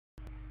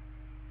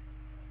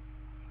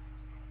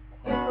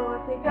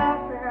your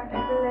girlfriend, I'd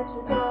never let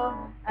you go.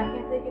 I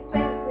can take you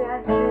places that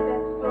I've never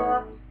been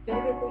before.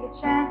 Baby, take a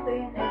chance so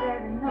you never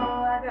even know.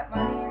 I got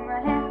money in my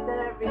hands that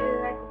I really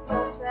like to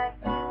throw. Swag,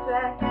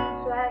 swag,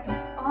 swag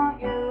on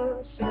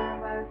you. Sugar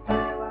by the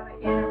fire while I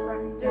eat up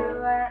from you.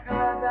 I don't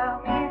know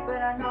about me,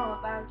 but I know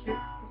about you.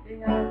 You see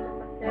how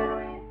I said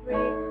when you're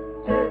 3,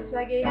 2,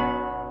 swaggy.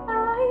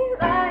 I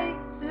like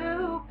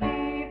to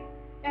be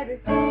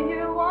everything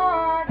you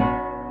want.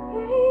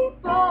 Hey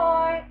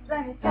boy,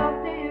 let me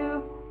talk to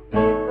you.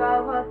 If I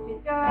was your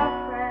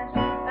girlfriend,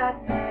 I'd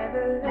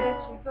never let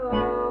you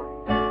go.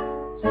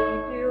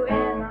 Keep you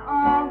in my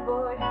arms,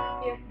 boy,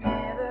 you'd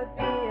never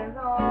be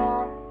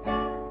alone.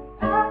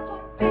 I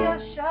can be your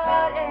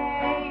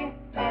shawty,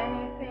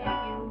 anything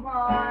you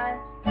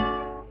want.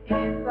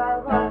 If I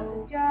was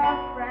your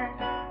girlfriend,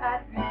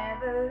 I'd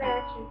never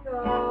let you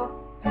go.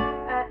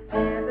 I'd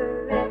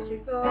never let you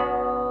go.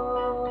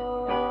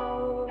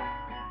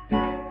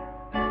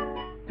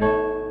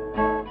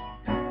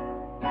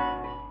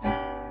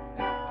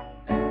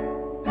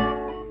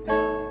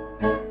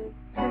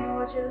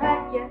 What you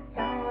like, yeah,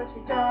 tell me what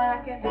you don't. I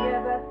can be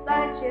your best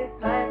side chick,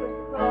 like what's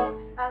the goal?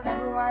 I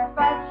never wanna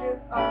fight you,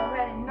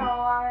 already know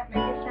I might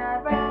make it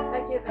shine bright,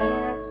 like you're living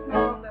in the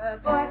snow.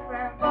 But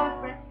boyfriend,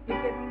 boyfriend, you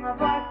could be my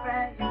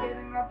boyfriend, you could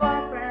be my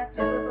boyfriend.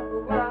 Fill up a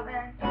world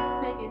and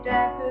make it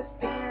dance to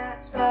spin and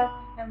trust.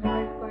 And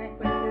boys going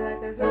crazy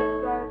like a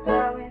ghost,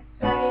 going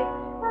swaggy.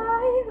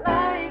 I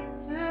like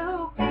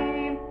to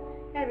be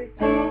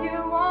everything you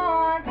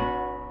want.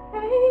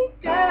 Hey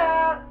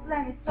girl,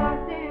 let me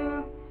talk to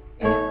you.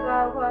 If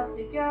I was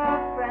your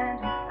girlfriend,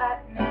 I'd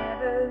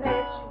never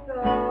let you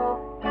go.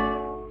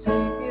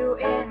 Keep you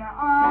in my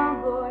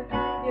arms, boy,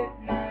 you'd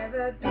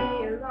never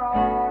be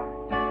alone.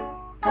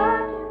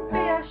 I can be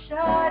your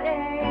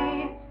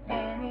shawty,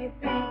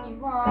 anything you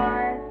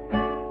want.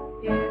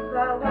 If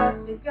I was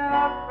your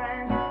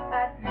girlfriend,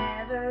 I'd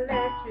never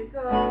let you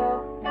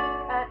go.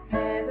 I'd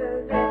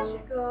never let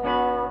you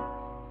go.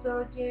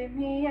 So give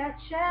me a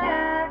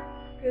chance,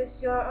 'cause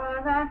you're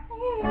all I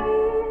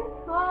need,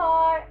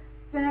 boy.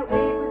 Spend a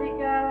week with you,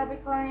 girl, I'd be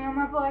calling you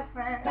my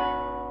boyfriend.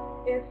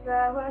 If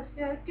I was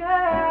your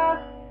girl,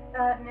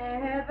 I'd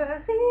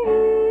never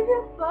leave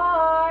you,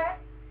 boy.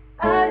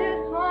 I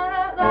just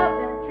wanna love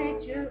and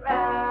treat you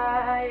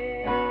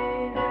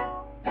right.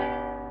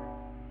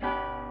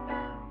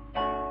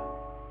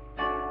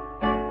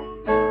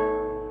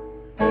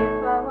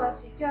 If I was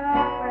your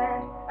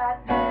girlfriend, I'd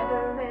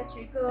never let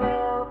you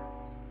go.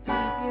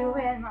 Keep you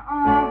in my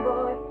arms,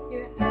 boy,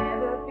 you'd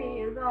never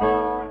be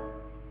alone.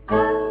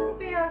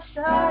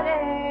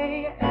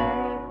 Shawty,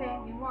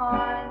 anything you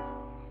want.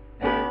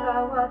 If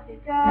I was your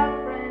girl,